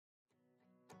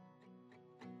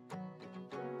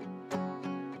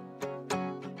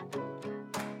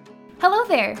Hello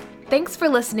there! Thanks for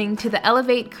listening to the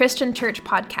Elevate Christian Church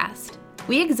podcast.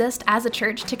 We exist as a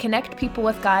church to connect people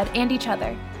with God and each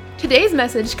other. Today's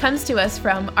message comes to us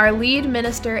from our lead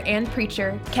minister and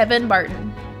preacher, Kevin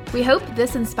Barton. We hope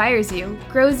this inspires you,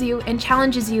 grows you, and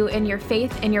challenges you in your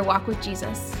faith and your walk with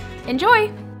Jesus.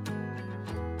 Enjoy!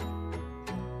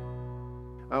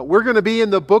 We're going to be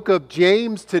in the book of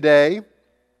James today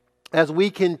as we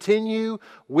continue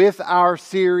with our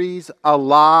series,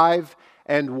 Alive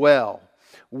and Well.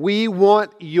 We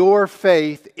want your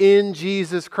faith in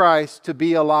Jesus Christ to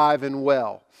be alive and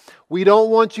well. We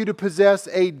don't want you to possess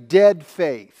a dead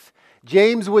faith.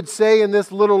 James would say in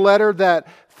this little letter that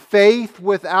faith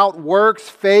without works,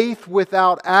 faith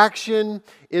without action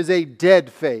is a dead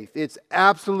faith. It's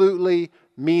absolutely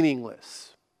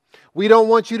meaningless. We don't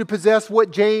want you to possess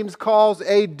what James calls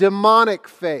a demonic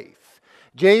faith.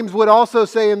 James would also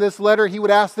say in this letter, he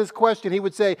would ask this question. He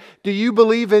would say, do you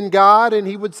believe in God? And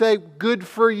he would say, good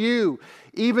for you.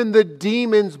 Even the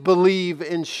demons believe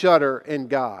and shudder in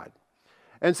God.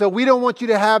 And so we don't want you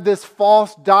to have this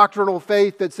false doctrinal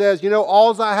faith that says,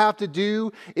 all I have to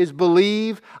do is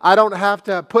believe. I don't have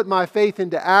to put my faith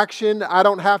into action. I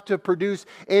don't have to produce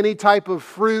any type of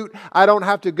fruit. I don't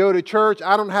have to go to church.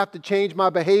 I don't have to change my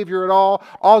behavior at all.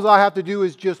 All I have to do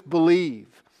is just believe.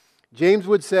 James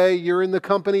would say you're in the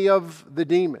company of the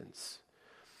demons.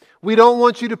 We don't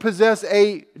want you to possess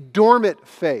a dormant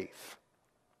faith.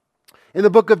 In the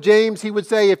book of James, he would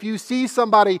say, if you see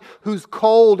somebody who's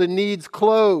cold and needs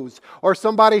clothes, or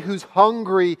somebody who's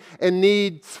hungry and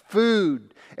needs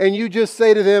food, and you just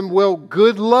say to them, well,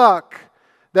 good luck,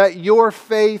 that your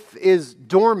faith is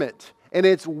dormant and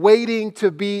it's waiting to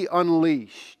be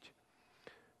unleashed.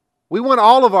 We want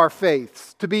all of our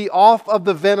faiths to be off of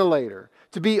the ventilator,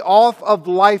 to be off of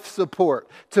life support,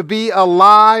 to be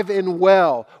alive and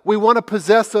well. We want to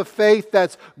possess a faith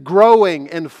that's growing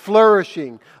and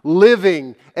flourishing,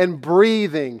 living and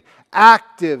breathing,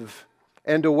 active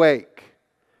and awake.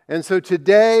 And so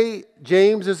today,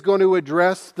 James is going to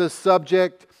address the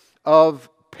subject of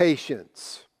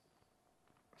patience.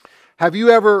 Have you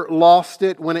ever lost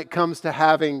it when it comes to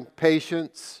having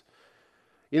patience?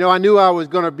 I knew I was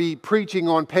going to be preaching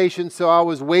on patience, so I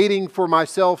was waiting for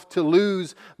myself to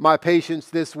lose my patience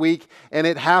this week, and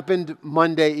it happened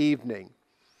Monday evening.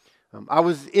 I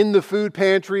was in the food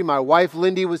pantry. My wife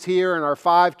Lindy was here, and our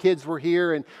 5 kids were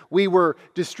here, and we were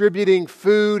distributing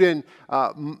food, and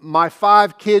my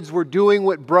 5 kids were doing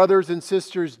what brothers and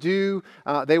sisters do.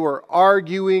 They were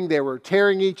arguing, they were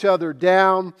tearing each other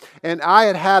down, and I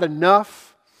had had enough.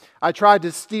 I tried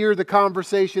to steer the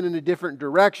conversation in a different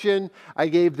direction. I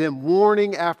gave them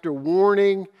warning after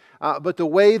warning, but the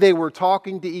way they were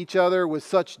talking to each other with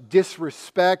such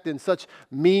disrespect and such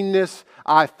meanness,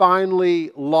 I finally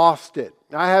lost it.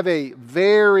 I have a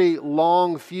very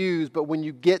long fuse, but when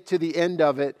you get to the end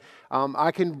of it,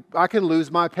 I can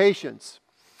lose my patience.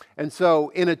 And so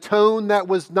in a tone that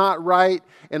was not right,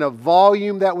 in a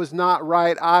volume that was not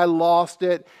right, I lost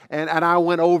it and I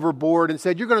went overboard and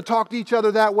said, you're going to talk to each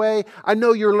other that way? I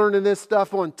know you're learning this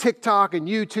stuff on TikTok and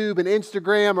YouTube and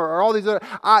Instagram or all these other...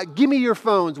 give me your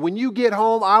phones. When you get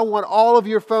home, I want all of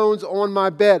your phones on my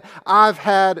bed. I've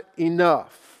had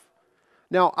enough.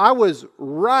 Now, I was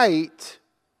right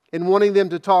in wanting them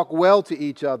to talk well to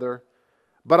each other,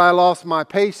 but I lost my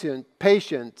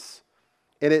patience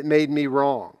and it made me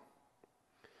wrong.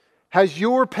 Has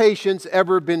your patience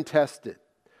ever been tested?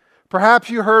 Perhaps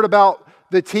you heard about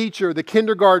the teacher, the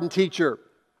kindergarten teacher,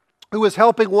 who was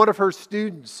helping one of her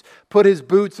students put his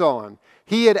boots on.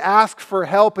 He had asked for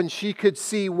help and she could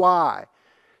see why.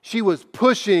 She was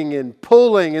pushing and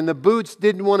pulling and the boots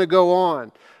didn't want to go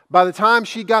on. By the time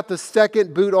she got the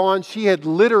second boot on, she had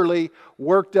literally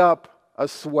worked up a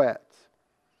sweat.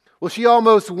 Well, she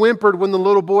almost whimpered when the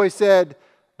little boy said,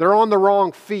 they're on the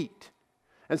wrong feet.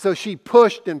 And so she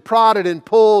pushed and prodded and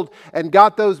pulled and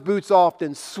got those boots off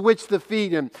and switched the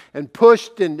feet and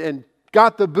pushed and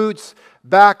got the boots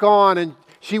back on. And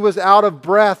she was out of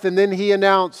breath. And then he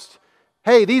announced,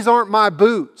 hey, these aren't my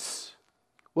boots.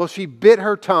 Well, she bit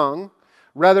her tongue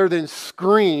rather than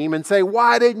scream and say,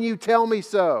 why didn't you tell me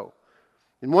so?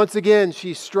 And once again,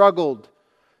 she struggled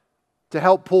to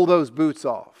help pull those boots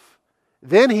off.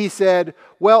 Then he said,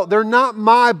 well, they're not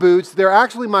my boots. They're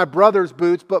actually my brother's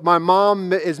boots, but my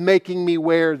mom is making me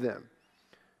wear them.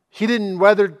 She didn't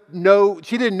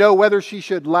know whether she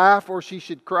should laugh or she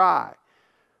should cry.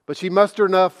 But she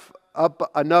mustered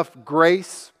up enough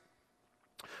grace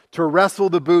to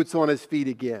wrestle the boots on his feet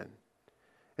again.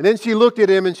 And then she looked at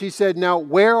him and she said, now,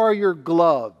 where are your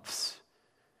gloves?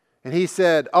 And he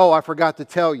said, oh, I forgot to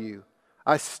tell you.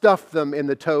 I stuffed them in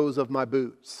the toes of my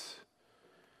boots.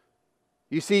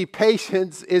 You see,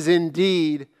 patience is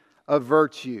indeed a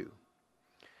virtue.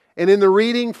 And in the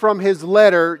reading from his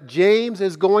letter, James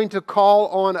is going to call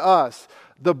on us,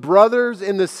 the brothers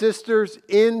and the sisters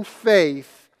in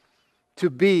faith, to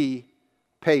be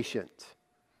patient.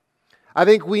 I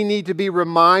think we need to be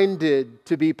reminded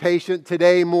to be patient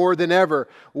today more than ever.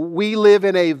 We live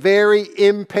in a very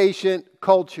impatient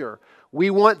culture. We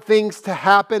want things to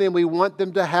happen, and we want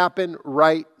them to happen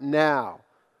right now.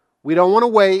 We don't want to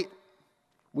wait.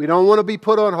 We don't want to be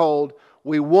put on hold.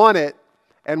 We want it,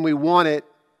 and we want it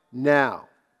now.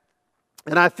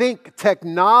 And I think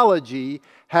technology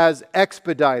has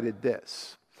expedited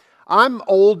this. I'm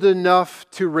old enough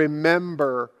to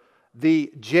remember the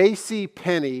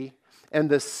JCPenney and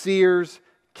the Sears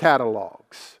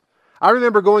catalogs. I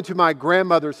remember going to my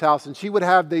grandmother's house, and she would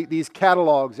have these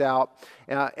catalogs out,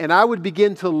 and I would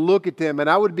begin to look at them, and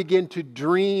I would begin to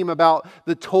dream about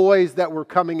the toys that were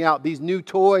coming out, these new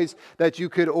toys that you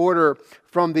could order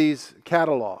from these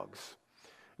catalogs.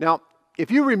 Now, if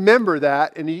you remember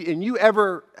that, and you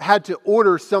ever had to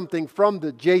order something from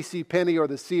the JCPenney or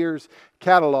the Sears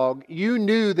catalog, you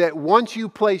knew that once you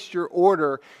placed your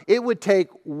order, it would take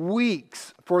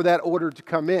weeks for that order to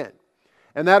come in.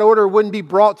 And that order wouldn't be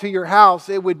brought to your house,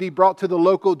 it would be brought to the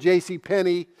local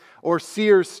JCPenney or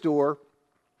Sears store,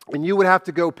 and you would have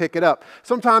to go pick it up.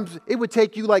 Sometimes it would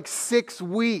take you like 6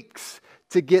 weeks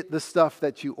to get the stuff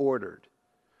that you ordered.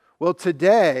 Well,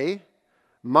 today,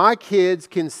 my kids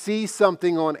can see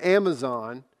something on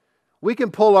Amazon. We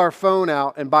can pull our phone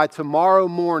out, and by tomorrow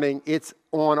morning, it's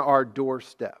on our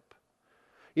doorstep.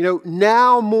 You know,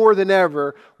 now more than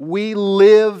ever, we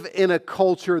live in a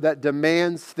culture that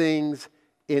demands things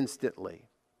instantly.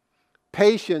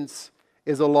 Patience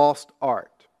is a lost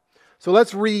art. So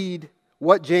let's read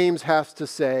what James has to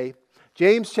say.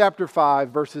 James chapter 5,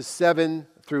 verses 7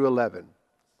 through 11.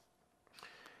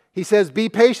 He says, "Be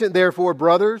patient, therefore,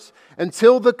 brothers,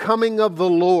 until the coming of the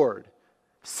Lord.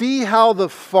 See how the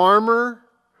farmer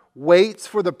waits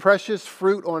for the precious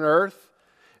fruit on earth,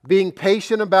 being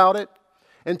patient about it,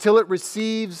 until it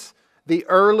receives the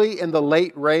early and the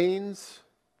late rains.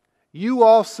 You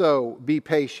also be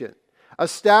patient.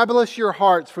 Establish your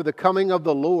hearts, for the coming of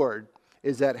the Lord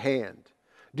is at hand.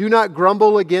 Do not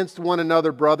grumble against one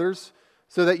another, brothers,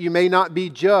 so that you may not be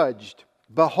judged.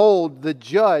 Behold, the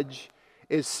judge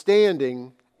is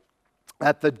standing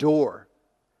at the door.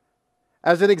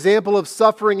 As an example of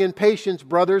suffering and patience,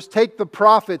 brothers, take the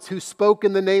prophets who spoke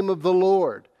in the name of the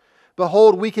Lord.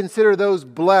 Behold, we consider those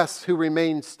blessed who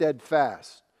remain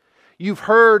steadfast. You've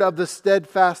heard of the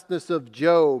steadfastness of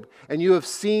Job, and you have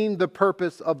seen the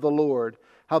purpose of the Lord,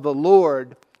 how the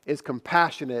Lord is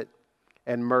compassionate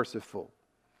and merciful."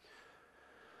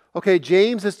 Okay,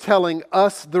 James is telling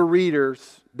us, the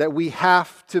readers, that we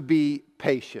have to be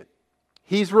patient.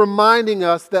 He's reminding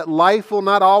us that life will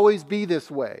not always be this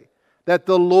way, that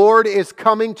the Lord is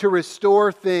coming to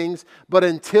restore things, but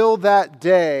until that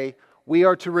day, we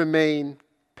are to remain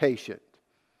patient.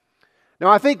 Now,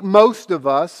 I think most of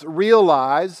us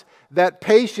realize that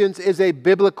patience is a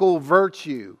biblical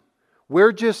virtue.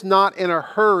 We're just not in a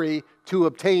hurry to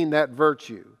obtain that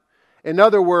virtue. In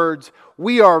other words,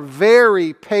 we are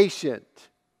very patient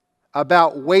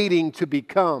about waiting to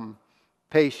become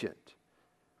patient.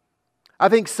 I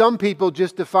think some people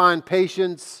just define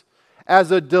patience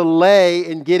as a delay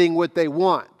in getting what they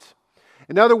want.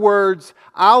 In other words,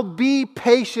 I'll be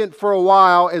patient for a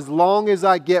while as long as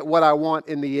I get what I want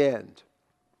in the end.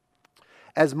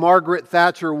 As Margaret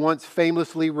Thatcher once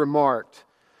famously remarked,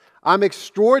 "I'm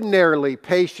extraordinarily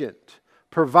patient,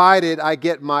 provided I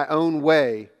get my own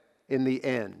way in the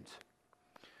end."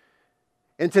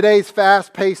 In today's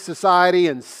fast-paced society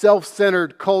and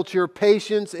self-centered culture,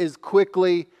 patience is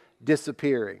quickly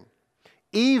disappearing,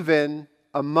 even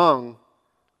among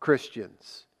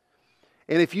Christians.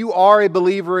 And if you are a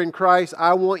believer in Christ,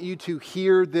 I want you to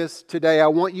hear this today. I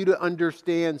want you to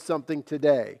understand something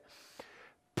today.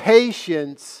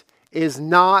 Patience is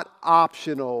not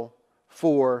optional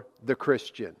for the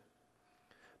Christian.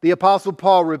 The Apostle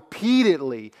Paul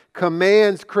repeatedly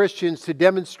commands Christians to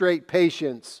demonstrate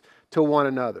patience to one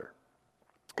another.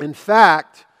 In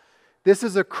fact, this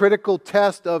is a critical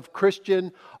test of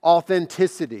Christian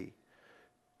authenticity.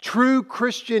 True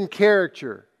Christian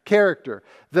character,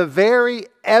 the very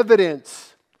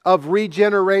evidence of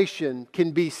regeneration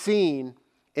can be seen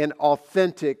in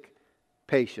authentic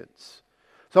patience.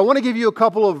 So I want to give you a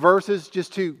couple of verses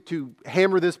just to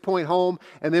hammer this point home,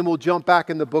 and then we'll jump back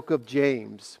in the book of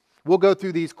James. We'll go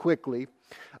through these quickly.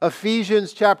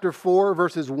 Ephesians chapter 4,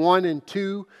 verses 1 and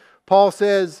 2. Paul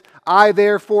says, "I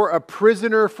therefore, a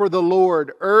prisoner for the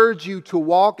Lord, urge you to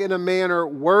walk in a manner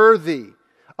worthy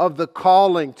of the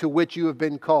calling to which you have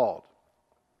been called,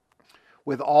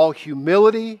 with all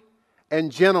humility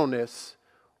and gentleness,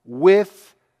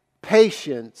 with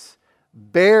patience,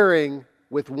 bearing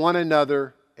with one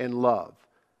another in love.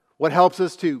 What helps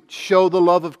us to show the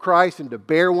love of Christ and to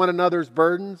bear one another's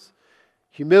burdens?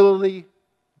 Humility,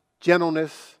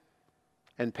 gentleness,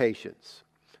 and patience.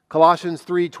 Colossians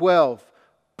 3:12,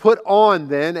 put on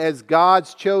then as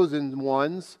God's chosen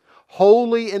ones,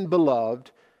 holy and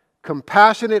beloved,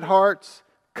 compassionate hearts,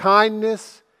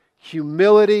 kindness,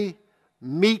 humility,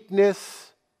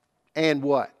 meekness, and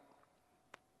what?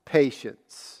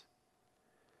 Patience.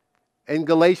 In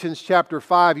Galatians chapter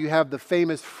 5, you have the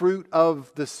famous fruit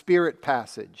of the Spirit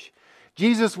passage.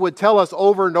 Jesus would tell us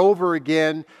over and over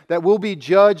again that we'll be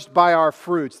judged by our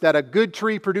fruits, that a good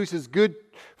tree produces good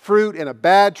fruit and a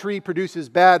bad tree produces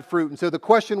bad fruit. And so the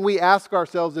question we ask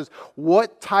ourselves is,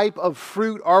 what type of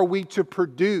fruit are we to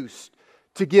produce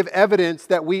to give evidence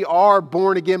that we are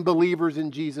born-again believers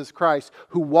in Jesus Christ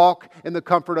who walk in the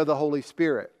comfort of the Holy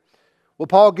Spirit? Well,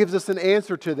 Paul gives us an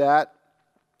answer to that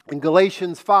in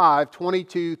Galatians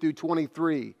 5:22 through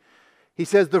 23. He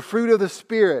says, the fruit of the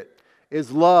Spirit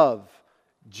is love,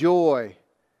 joy,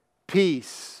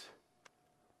 peace,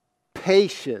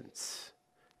 patience,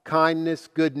 kindness,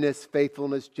 goodness,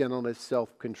 faithfulness, gentleness,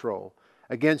 self-control.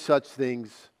 Against such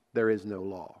things there is no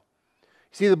law.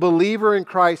 See, the believer in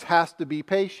Christ has to be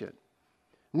patient.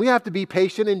 We have to be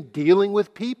patient in dealing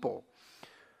with people.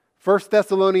 1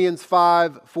 Thessalonians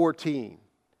 5:14.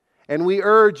 And we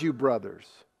urge you, brothers,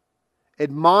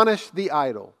 admonish the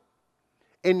idle,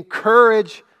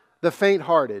 encourage the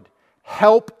faint-hearted,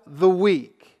 help the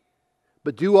weak,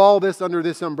 but do all this under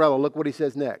this umbrella. Look what he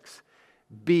says next.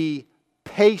 Be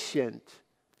patient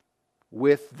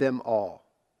with them all.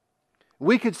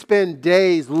 We could spend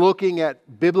days looking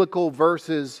at biblical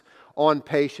verses on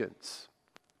patience.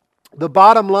 The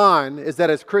bottom line is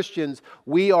that as Christians,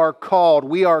 we are called,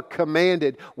 we are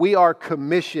commanded, we are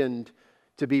commissioned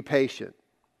to be patient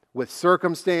with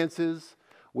circumstances,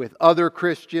 with other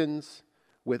Christians,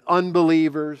 with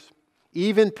unbelievers,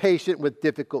 even patient with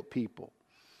difficult people.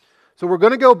 So we're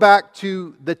going to go back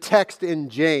to the text in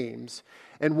James.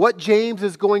 And what James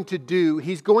is going to do,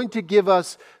 he's going to give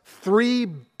us three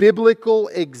biblical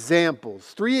examples.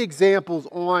 Three examples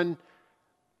on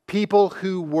people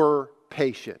who were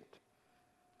patient.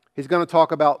 He's going to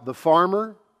talk about the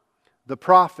farmer, the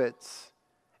prophets,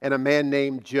 and a man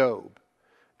named Job.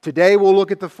 Today we'll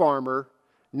look at the farmer.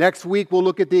 Next week we'll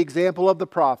look at the example of the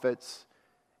prophets.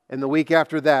 And the week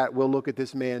after that we'll look at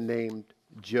this man named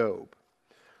Job.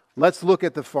 Let's look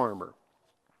at the farmer.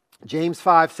 James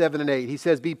 5:7-8. He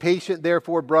says, be patient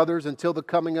therefore, brothers, until the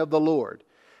coming of the Lord.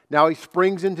 Now he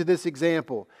springs into this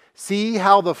example. See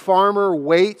how the farmer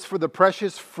waits for the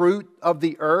precious fruit of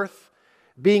the earth,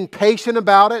 being patient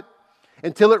about it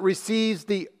until it receives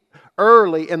the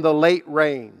early and the late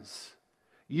rains.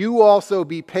 You also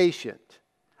be patient.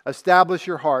 Establish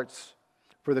your hearts,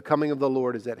 for the coming of the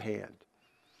Lord is at hand.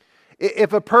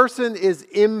 If a person is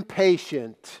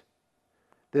impatient,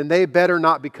 then they better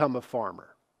not become a farmer.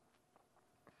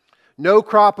 No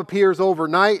crop appears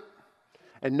overnight,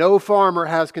 and no farmer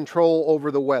has control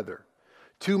over the weather.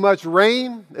 Too much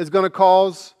rain is going to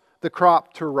cause the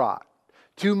crop to rot.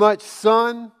 Too much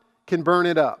sun can burn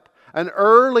it up. An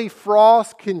early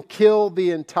frost can kill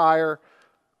the entire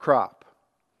crop.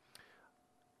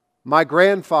 My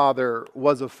grandfather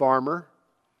was a farmer.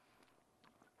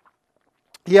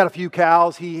 He had a few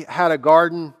cows, he had a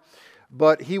garden,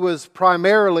 but he was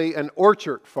primarily an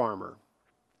orchard farmer,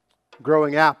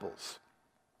 growing apples.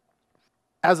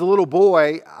 As a little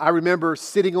boy, I remember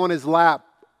sitting on his lap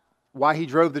while he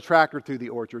drove the tractor through the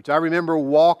orchards. I remember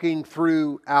walking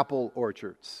through apple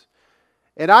orchards.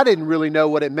 And I didn't really know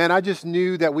what it meant. I just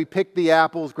knew that we picked the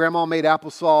apples. Grandma made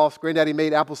applesauce. Granddaddy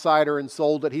made apple cider and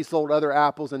sold it. He sold other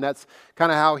apples, and that's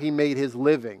kind of how he made his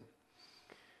living.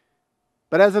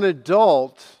 But as an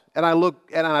adult, and I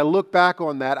look back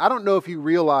on that, I don't know if you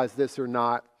realize this or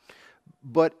not,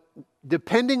 but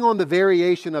depending on the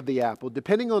variation of the apple,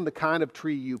 depending on the kind of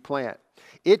tree you plant,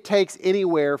 it takes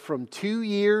anywhere from 2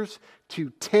 years to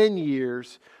 10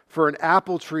 years for an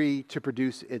apple tree to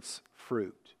produce its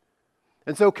fruit.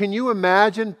 And so can you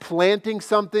imagine planting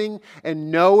something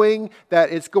and knowing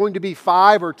that it's going to be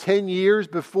 5 or 10 years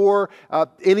before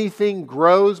anything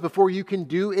grows, before you can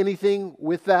do anything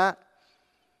with that?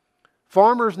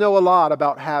 Farmers know a lot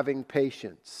about having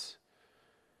patience.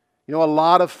 You know, a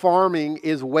lot of farming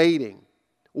is waiting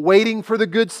for the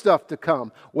good stuff to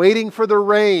come, waiting for the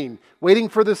rain, waiting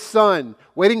for the sun,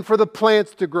 waiting for the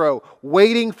plants to grow,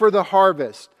 waiting for the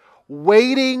harvest,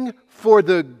 waiting for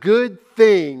the good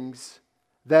things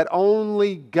that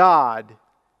only God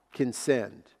can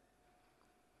send.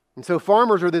 And so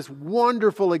farmers are this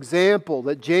wonderful example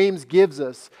that James gives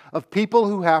us of people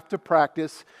who have to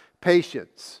practice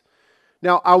patience.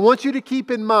 Now, I want you to keep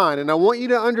in mind, and I want you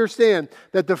to understand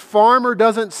that the farmer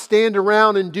doesn't stand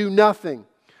around and do nothing.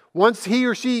 Once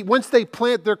they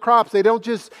plant their crops, they don't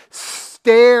just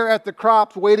stare at the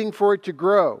crops waiting for it to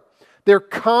grow. They're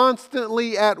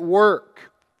constantly at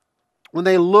work when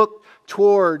they look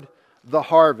toward the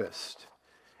harvest.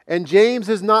 And James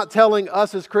is not telling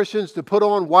us as Christians to put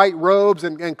on white robes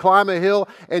and climb a hill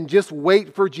and just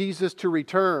wait for Jesus to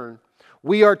return.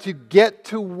 We are to get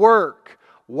to work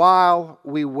while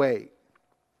we wait.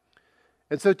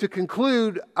 And so to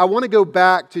conclude, I want to go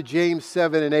back to James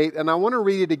 7 and 8, and I want to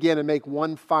read it again and make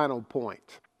one final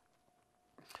point.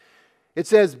 It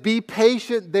says, "Be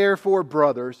patient, therefore,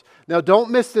 brothers." Now, don't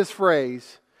miss this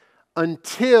phrase,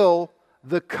 "until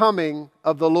the coming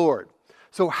of the Lord."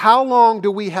 So how long do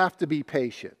we have to be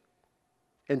patient?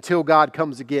 Until God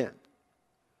comes again.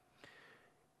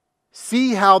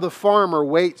 See how the farmer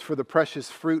waits for the precious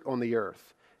fruit on the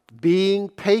earth, being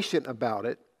patient about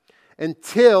it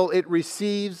until it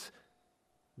receives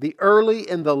the early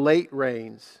and the late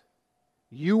rains.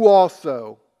 You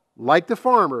also, like the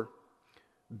farmer,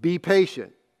 be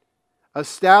patient.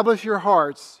 Establish your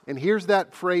hearts, and here's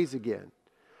that phrase again,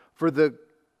 for the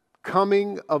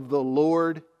coming of the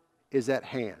Lord is at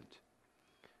hand.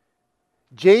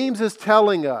 James is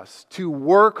telling us to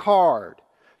work hard,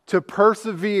 to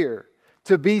persevere,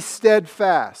 to be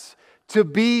steadfast, to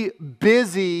be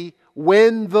busy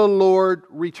when the Lord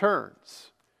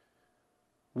returns.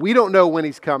 We don't know when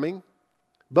He's coming,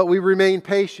 but we remain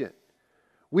patient.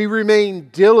 We remain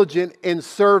diligent in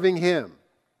serving Him.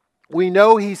 We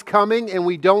know He's coming and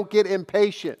we don't get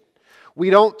impatient. We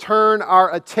don't turn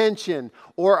our attention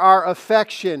or our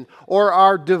affection or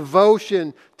our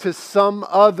devotion to some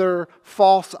other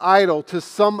false idol, to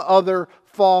some other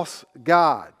false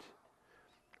god.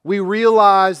 We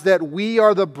realize that we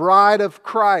are the bride of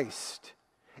Christ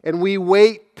and we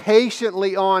wait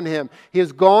patiently on Him. He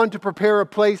has gone to prepare a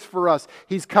place for us.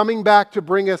 He's coming back to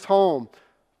bring us home.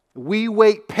 We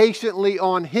wait patiently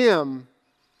on Him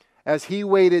as He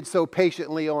waited so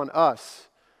patiently on us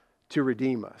to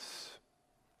redeem us.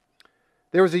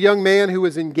 There was a young man who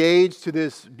was engaged to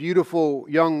this beautiful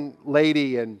young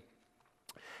lady, and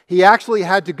he actually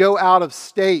had to go out of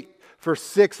state for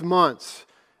 6 months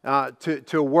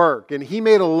to work. And he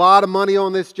made a lot of money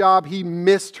on this job. He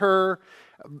missed her,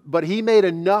 but he made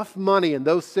enough money in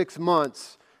those 6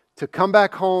 months to come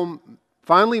back home,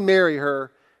 finally marry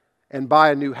her, and buy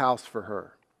a new house for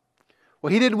her.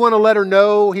 Well, he didn't want to let her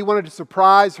know. He wanted to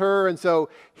surprise her. And so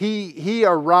he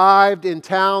arrived in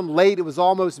town late. It was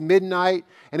almost midnight.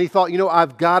 And he thought,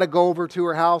 I've got to go over to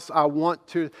her house. I want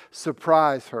to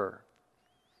surprise her.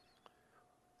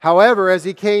 However, as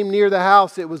he came near the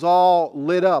house, it was all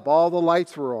lit up. All the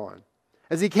lights were on.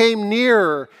 As he came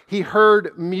nearer, he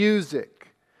heard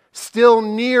music. Still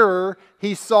nearer,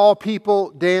 he saw people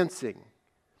dancing.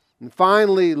 And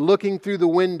finally, looking through the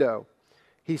window,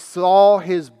 he saw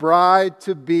his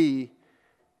bride-to-be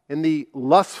in the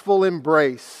lustful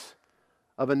embrace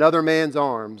of another man's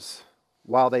arms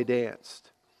while they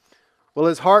danced. Well,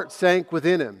 his heart sank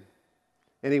within him,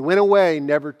 and he went away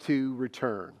never to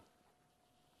return.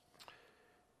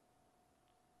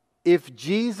 If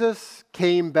Jesus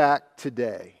came back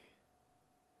today,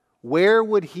 where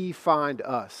would He find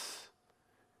us,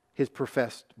 His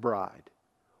professed bride?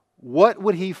 What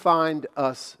would He find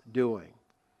us doing?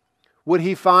 Would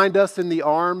He find us in the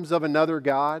arms of another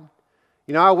god?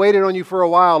 I waited on you for a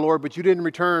while, Lord, but you didn't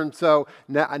return, so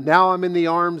now I'm in the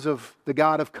arms of the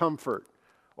God of comfort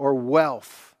or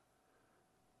wealth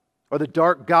or the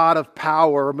dark god of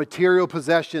power or material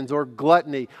possessions or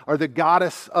gluttony or the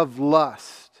goddess of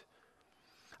lust.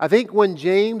 I think when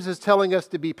James is telling us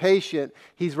to be patient,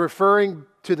 he's referring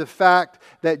to the fact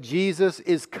that Jesus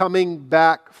is coming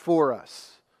back for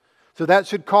us. So that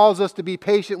should cause us to be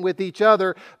patient with each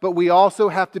other, but we also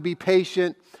have to be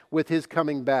patient with His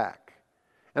coming back.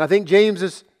 And I think James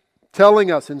is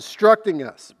telling us, instructing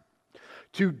us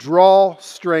to draw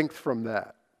strength from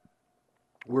that.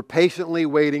 We're patiently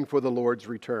waiting for the Lord's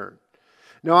return.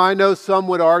 Now, I know some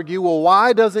would argue, well,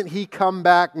 why doesn't He come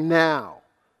back now?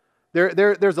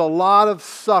 There's a lot of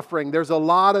suffering. There's a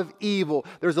lot of evil.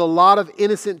 There's a lot of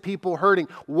innocent people hurting.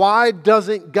 Why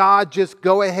doesn't God just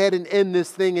go ahead and end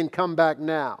this thing and come back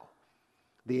now?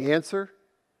 The answer?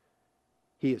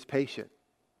 He is patient.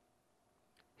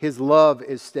 His love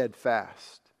is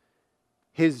steadfast.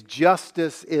 His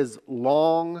justice is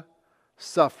long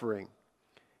suffering.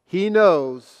 He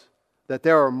knows that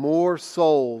there are more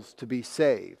souls to be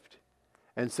saved.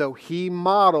 And so He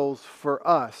models for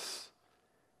us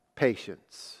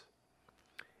patience.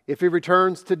 If He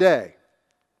returns today,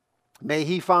 may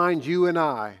He find you and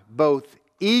I both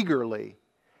eagerly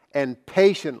and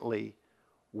patiently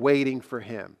waiting for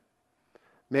Him.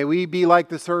 May we be like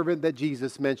the servant that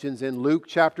Jesus mentions in Luke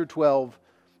chapter 12,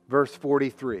 verse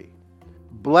 43.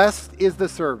 Blessed is the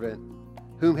servant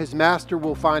whom his master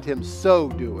will find him so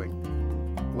doing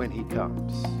when he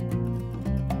comes.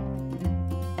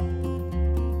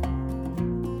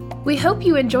 We hope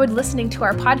you enjoyed listening to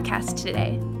our podcast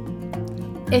today.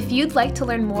 If you'd like to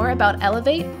learn more about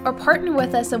Elevate or partner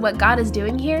with us in what God is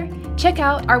doing here, check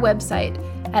out our website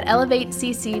at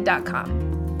elevatecc.com.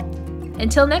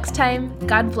 Until next time,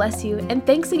 God bless you, and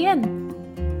thanks again.